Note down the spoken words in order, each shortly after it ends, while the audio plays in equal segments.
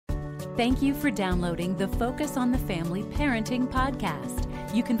Thank you for downloading the Focus on the Family Parenting Podcast.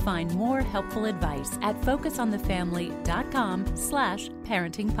 You can find more helpful advice at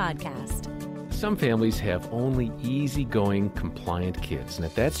focusonthefamily.com/parenting podcast. Some families have only easygoing, compliant kids. And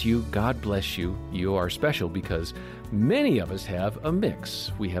if that's you, God bless you. You are special because many of us have a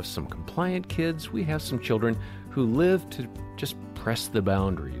mix. We have some compliant kids. We have some children who live to just press the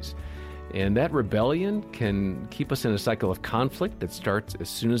boundaries. And that rebellion can keep us in a cycle of conflict that starts as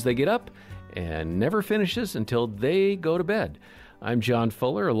soon as they get up and never finishes until they go to bed. I'm John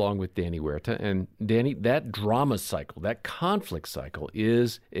Fuller along with Danny Huerta. And Danny, that drama cycle, that conflict cycle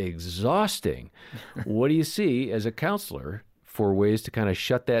is exhausting. What do you see as a counselor for ways to kind of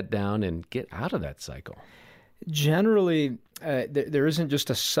shut that down and get out of that cycle? Generally, there isn't just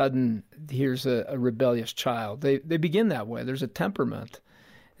a sudden, here's a rebellious child. They begin that way. There's a temperament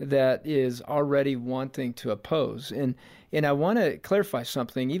that is already wanting to oppose. And I want to clarify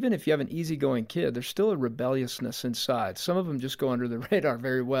something. Even if you have an easygoing kid, there's still a rebelliousness inside. Some of them just go under the radar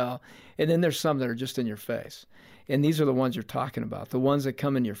very well, and then there's some that are just in your face. And these are the ones you're talking about, the ones that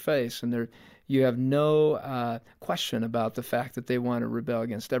come in your face, and you have no question about the fact that they want to rebel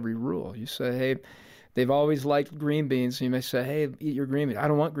against every rule. You say, hey, they've always liked green beans, and you may say, hey, eat your green beans. I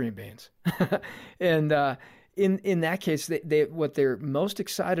don't want green beans. And in that case, what they're most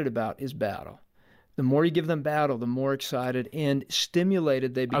excited about is battle. The more you give them battle, the more excited and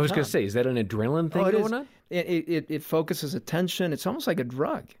stimulated they become. I was going to say, is that an adrenaline thing going on? It focuses attention. It's almost like a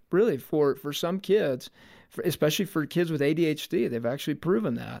drug, really, for some kids, especially for kids with ADHD. They've actually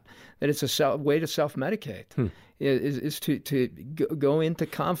proven that it's a way to self-medicate, is to go into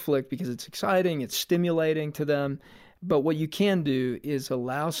conflict because it's exciting, it's stimulating to them. But what you can do is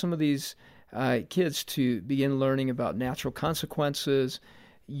allow some of these kids to begin learning about natural consequences.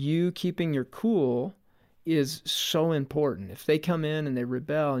 You keeping your cool is so important. If they come in and they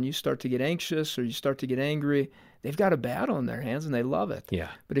rebel and you start to get anxious or you start to get angry, they've got a battle in their hands and they love it. Yeah.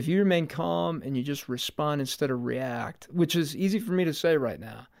 But if you remain calm and you just respond instead of react, which is easy for me to say right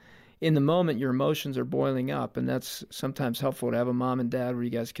now, in the moment your emotions are boiling up, and that's sometimes helpful to have a mom and dad where you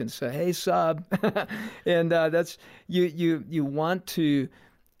guys can say, hey, sub. And that's you want to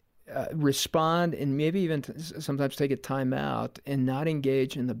respond and maybe even sometimes take a time out and not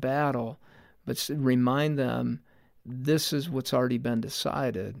engage in the battle, but remind them this is what's already been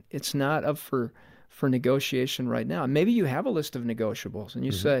decided. It's not up for negotiation right now. Maybe you have a list of negotiables and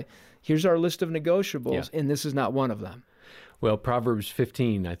you say, here's our list of negotiables, and this is not one of them. Well, Proverbs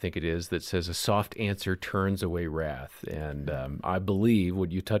 15, I think it is, that says a soft answer turns away wrath. And I believe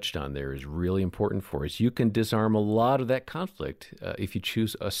what you touched on there is really important for us. You can disarm a lot of that conflict if you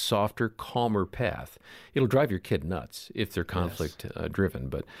choose a softer, calmer path. It'll drive your kid nuts if they're conflict-driven,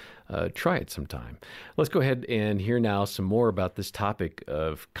 but try it sometime. Let's go ahead and hear now some more about this topic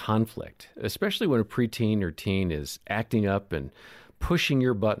of conflict, especially when a preteen or teen is acting up and pushing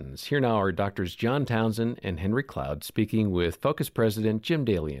your buttons. Here now are Doctors John Townsend and Henry Cloud speaking with Focus President Jim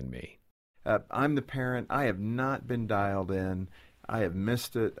Daly and me. I'm the parent. I have not been dialed in. I have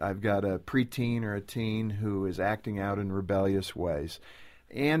missed it. I've got a preteen or a teen who is acting out in rebellious ways.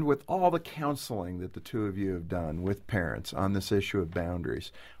 And with all the counseling that the two of you have done with parents on this issue of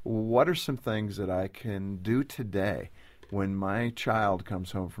boundaries, what are some things that I can do today when my child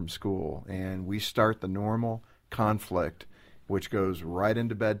comes home from school and we start the normal conflict, which goes right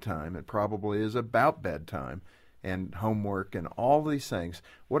into bedtime? It probably is about bedtime and homework and all these things.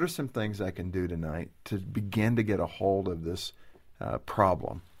 What are some things I can do tonight to begin to get a hold of this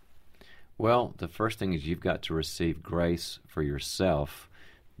problem? Well, the first thing is you've got to receive grace for yourself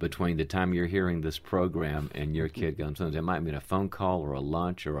between the time you're hearing this program and your kid comes home. It might mean a phone call or a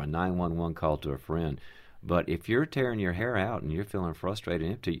lunch or a 911 call to a friend. But if you're tearing your hair out and you're feeling frustrated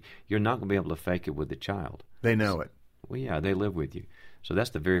and empty, you're not going to be able to fake it with the child. They know it. Well, yeah, they live with you. So that's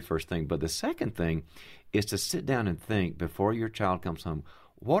the very first thing. But the second thing is to sit down and think before your child comes home,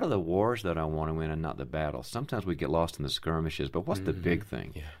 what are the wars that I want to win and not the battles? Sometimes we get lost in the skirmishes, but what's the big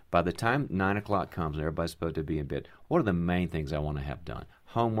thing? Yeah. By the time 9 o'clock comes and everybody's supposed to be in bed, what are the main things I want to have done?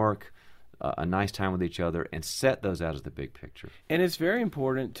 Homework, a nice time with each other, and set those out as the big picture. And it's very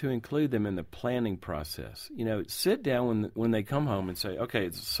important to include them in the planning process. You know, sit down when they come home and say,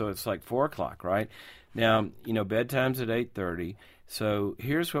 okay, so it's like 4 o'clock, right? Now, you know, bedtime's at 8:30, so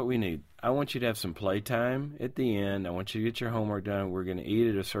here's what we need. I want you to have some playtime at the end. I want you to get your homework done. We're going to eat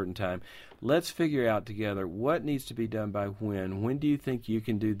at a certain time. Let's figure out together what needs to be done by when. When do you think you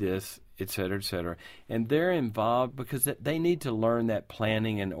can do this, et cetera, et cetera. And they're involved because they need to learn that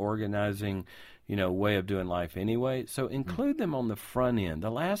planning and organizing, you know, way of doing life anyway. So include them on the front end.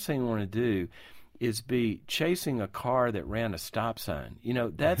 The last thing we want to do is be chasing a car that ran a stop sign.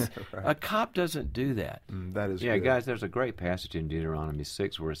 That's right. A cop doesn't do that. That is Yeah, good. guys, there's a great passage in Deuteronomy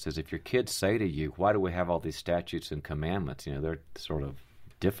 6 where it says, if your kids say to you, why do we have all these statutes and commandments? They're sort of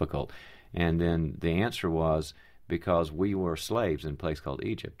difficult. And then the answer was, because we were slaves in a place called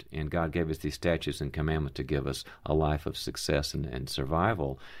Egypt, and God gave us these statutes and commandments to give us a life of success and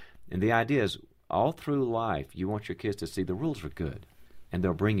survival. And the idea is, all through life, you want your kids to see the rules are good, and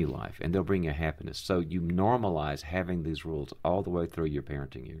they'll bring you life, and they'll bring you happiness. So you normalize having these rules all the way through your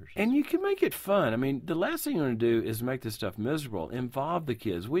parenting years. And you can make it fun. I mean, the last thing you want to do is make this stuff miserable. Involve the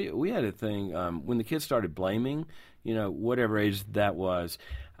kids. We had a thing when the kids started blaming, whatever age that was,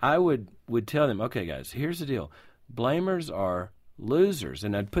 I would tell them, okay, guys, here's the deal. Blamers are losers.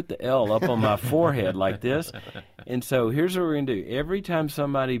 And I'd put the L up on my forehead like this. And so here's what we're going to do. Every time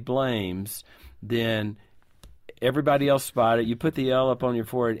somebody blames, then everybody else spot it. You put the L up on your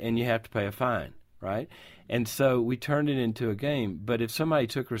forehead, and you have to pay a fine, right? And so we turned it into a game. But if somebody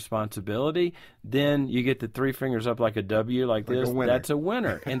took responsibility, then you get the three fingers up like a W, like this. That's a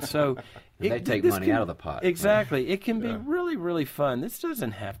winner. And so they take money out of the pot. Exactly. It can be really, really fun. This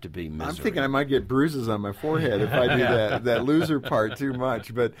doesn't have to be misery. I'm thinking I might get bruises on my forehead if I do that loser part too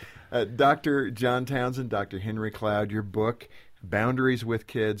much. But Dr. John Townsend, Dr. Henry Cloud, your book, Boundaries with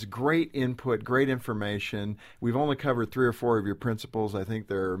Kids, great input, great information. We've only covered 3 or 4 of your principles. I think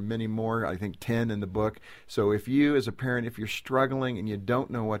there are many more, I think 10 in the book. So if you as a parent, if you're struggling and you don't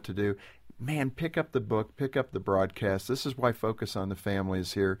know what to do, man, pick up the book, pick up the broadcast. This is why Focus on the Family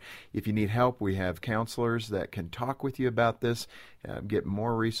is here. If you need help, we have counselors that can talk with you about this, get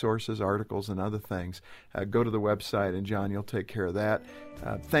more resources, articles, and other things. Go to the website, and John, you'll take care of that.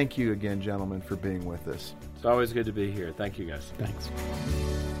 Thank you again, gentlemen, for being with us. It's always good to be here. Thank you, guys. Thanks.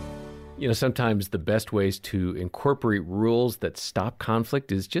 Sometimes the best ways to incorporate rules that stop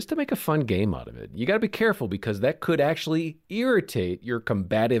conflict is just to make a fun game out of it. You got to be careful because that could actually irritate your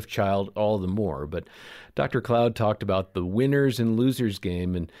combative child all the more. But Dr. Cloud talked about the winners and losers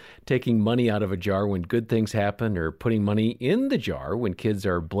game and taking money out of a jar when good things happen or putting money in the jar when kids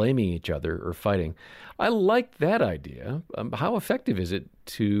are blaming each other or fighting. I like that idea. How effective is it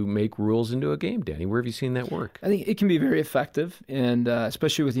to make rules into a game, Danny? Where have you seen that work? I think it can be very effective, and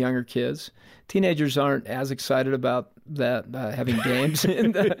especially with younger kids. Teenagers aren't as excited about that having games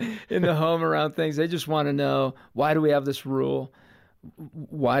in the home around things. They just want to know, why do we have this rule?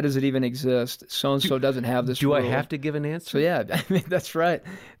 Why does it even exist? So and so doesn't have this rule. Do I have to give an answer? So yeah, I mean that's right.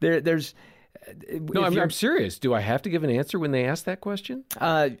 There's. No, I'm serious. Do I have to give an answer when they ask that question?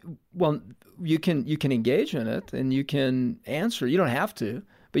 Well, you can engage in it and you can answer. You don't have to,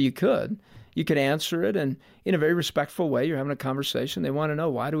 but you could. You could answer it, and in a very respectful way, you're having a conversation. They want to know,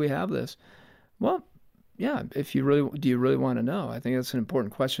 why do we have this? Well, yeah. Do you really want to know? I think that's an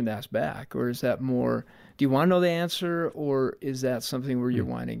important question to ask back. Or is that more, do you want to know the answer, or is that something where you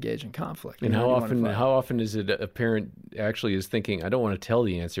want to engage in conflict? And how often is it a parent actually is thinking, I don't want to tell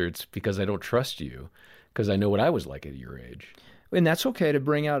the answer, it's because I don't trust you, because I know what I was like at your age. And that's okay to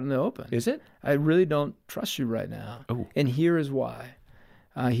bring out in the open. Is it? I really don't trust you right now. Oh. And here is why.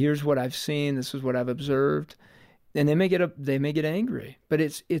 Here's what I've seen. This is what I've observed. And they may get angry, but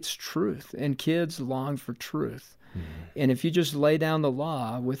it's truth, and kids long for truth. Mm-hmm. And if you just lay down the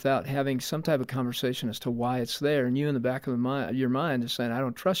law without having some type of conversation as to why it's there, and you in the back of your mind is saying, I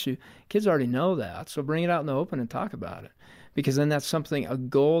don't trust you, kids already know that. So bring it out in the open and talk about it. Because then that's a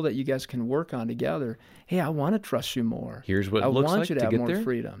goal that you guys can work on together. Hey, I want to trust you more. Here's what it looks like to get there. I want you to have more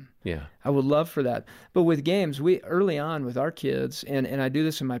freedom. Yeah. I would love for that. But with games, we early on with our kids, and I do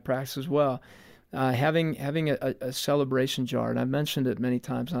this in my practice as well, having a celebration jar, and I've mentioned it many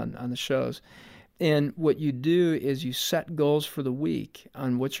times on the shows. And what you do is you set goals for the week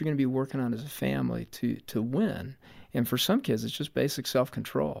on what you're going to be working on as a family to win. And for some kids, it's just basic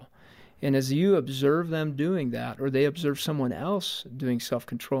self-control. And as you observe them doing that, or they observe someone else doing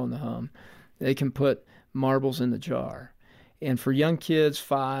self-control in the home, they can put marbles in the jar. And for young kids,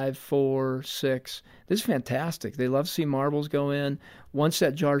 5, 4, 6, this is fantastic. They love to see marbles go in. Once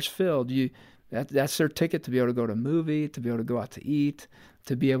that jar's filled, that's their ticket to be able to go to a movie, to be able to go out to eat,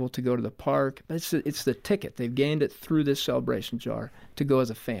 to be able to go to the park. But it's the ticket. They've gained it through this celebration jar to go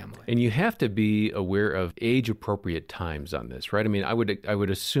as a family. And you have to be aware of age-appropriate times on this, right? I mean, I would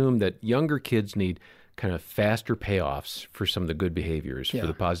assume that younger kids need kind of faster payoffs for some of the good behaviors, for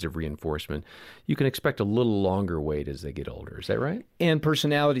the positive reinforcement. You can expect a little longer wait as they get older. Is that right? And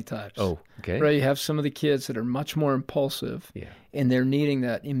personality types. Oh, okay. Right, you have some of the kids that are much more impulsive, and they're needing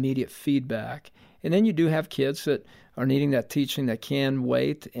that immediate feedback. And then you do have kids that are needing that teaching that can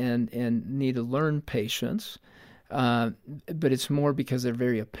wait and need to learn patience. but it's more because they're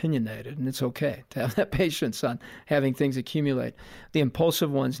very opinionated, and it's okay to have that patience on having things accumulate. The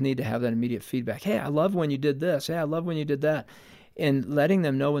impulsive ones need to have that immediate feedback. Hey, I love when you did this. Hey, I love when you did that. And letting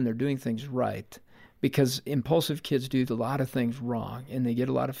them know when they're doing things right, because impulsive kids do a lot of things wrong, and they get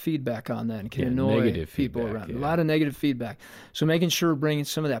a lot of feedback on that and can annoy people around. A lot of negative feedback. So making sure we're bringing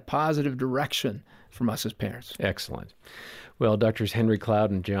some of that positive direction from us as parents. Excellent. Well, Drs. Henry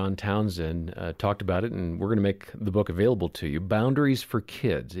Cloud and John Townsend talked about it, and we're going to make the book available to you, Boundaries for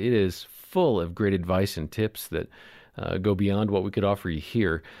Kids. It is full of great advice and tips that go beyond what we could offer you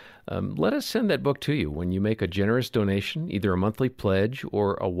here. Let us send that book to you when you make a generous donation, either a monthly pledge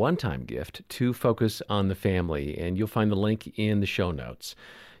or a one-time gift to Focus on the Family, and you'll find the link in the show notes.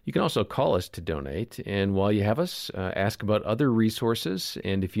 You can also call us to donate, and while you have us, ask about other resources,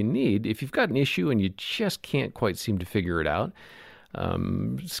 and if you've got an issue and you just can't quite seem to figure it out,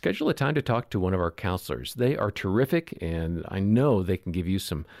 schedule a time to talk to one of our counselors. They are terrific, and I know they can give you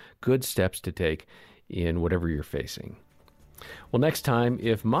some good steps to take in whatever you're facing. Well, next time,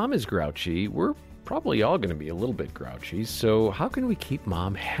 if Mom is grouchy, we're probably all going to be a little bit grouchy, so how can we keep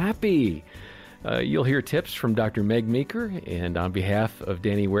Mom happy? You'll hear tips from Dr. Meg Meeker, and on behalf of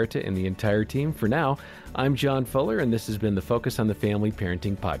Danny Huerta and the entire team, for now, I'm John Fuller, and this has been the Focus on the Family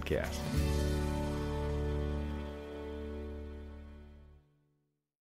Parenting Podcast.